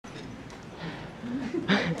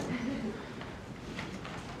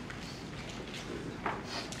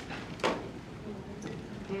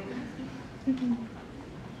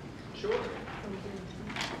Sure.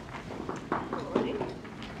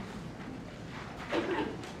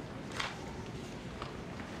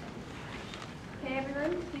 Okay,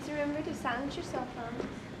 everyone, please remember to silence your cell phones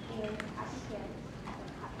and ask again.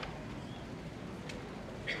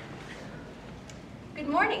 Good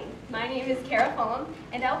morning. My name is Cara Fullam,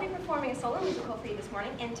 and I'll be performing a solo musical for you this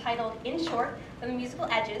morning entitled In Short, from the musical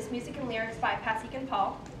Edges, music and lyrics by Pasek and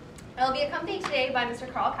Paul. I'll be accompanied today by Mr.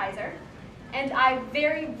 Carl Kaiser, and I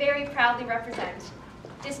very, very proudly represent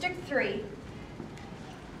District 3,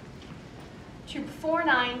 Troop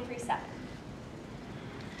 4937.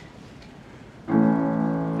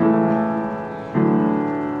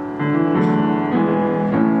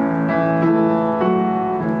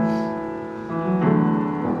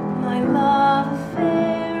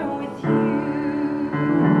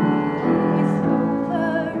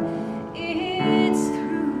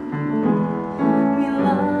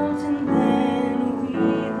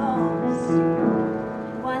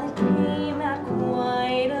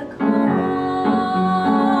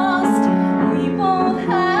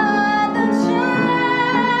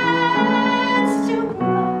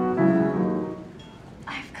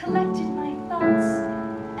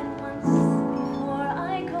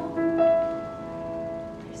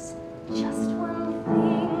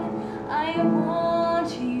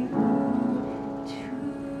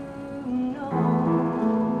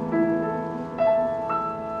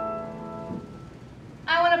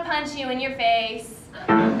 Punch you in your face.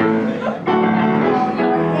 Pull your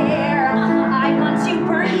hair. I want to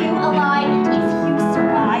burn you alive, and if you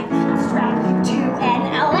survive, strap you to an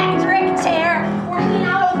electric chair, or lean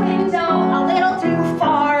out a window a little too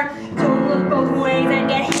far. Don't look both ways and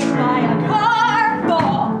get hit by a car.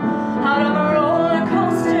 Fall out of a roller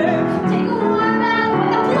coaster. Take a warm bath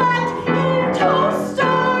with a plugged-in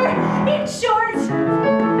toaster. In short,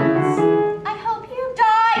 I hope you die.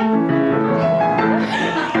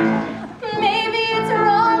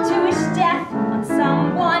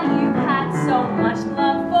 Someone you had so much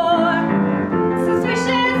love for.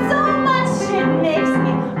 Suspicion so much it makes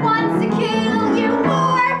me want to kill you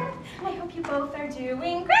more. I hope you both are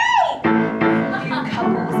doing great. You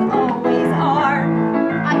couples always are.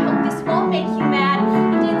 I hope this won't make you mad.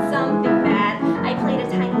 You did something bad. I played a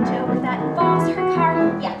tiny joke that involves her car.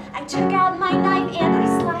 Yeah, I took out my knife and I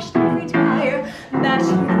slashed every tire. Bashed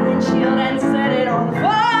the windshield and set it on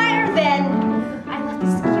fire. Then I left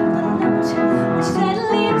this cute little note. Said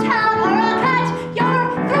leave town or I'll cut your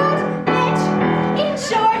throat, bitch. In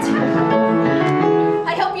short,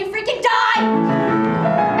 I hope you freaking die.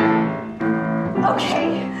 Okay,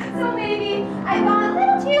 so maybe I've gone a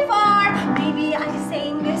little too far. Maybe I'm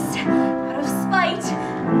saying this out of spite.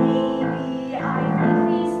 Maybe I think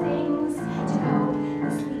these things to go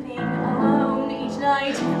sleeping alone each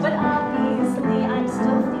night. But obviously I'm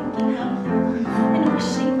still thinking of you and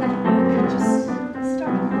wishing that you could just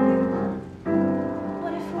start with you.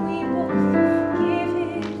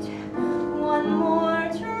 One more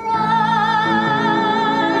try.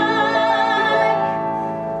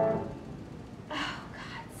 Oh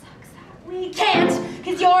God, sucks that we can't,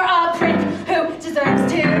 'cause you're a prick who deserves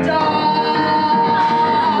to die.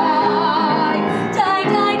 Die,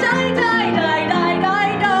 die, die, die, die, die, die,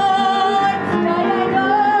 die, die,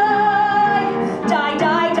 die, die,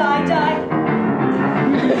 die, die, die.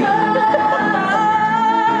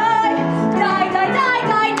 Die, die, die,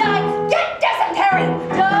 die, die. Get dysentery.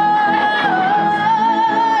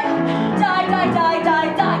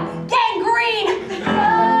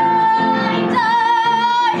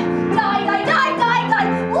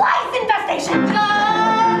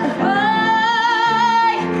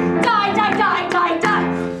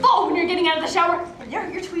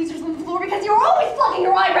 Your tweezers on the floor because you were always plugging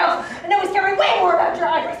your eyebrows and always caring way more about your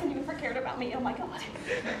eyebrows than you ever cared about me. Oh my God.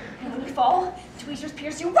 And when you fall, tweezers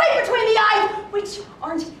pierce you right between the eyes, which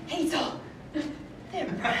aren't hazel. They're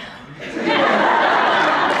brown.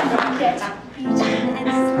 Get beaten and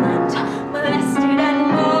slimed, molested and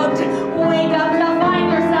mugged. Wake up to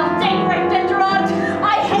find yourself date raped and drugged.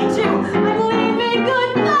 I hate you. I'm leaving.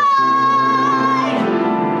 Goodbye.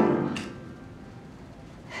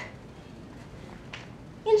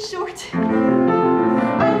 In short,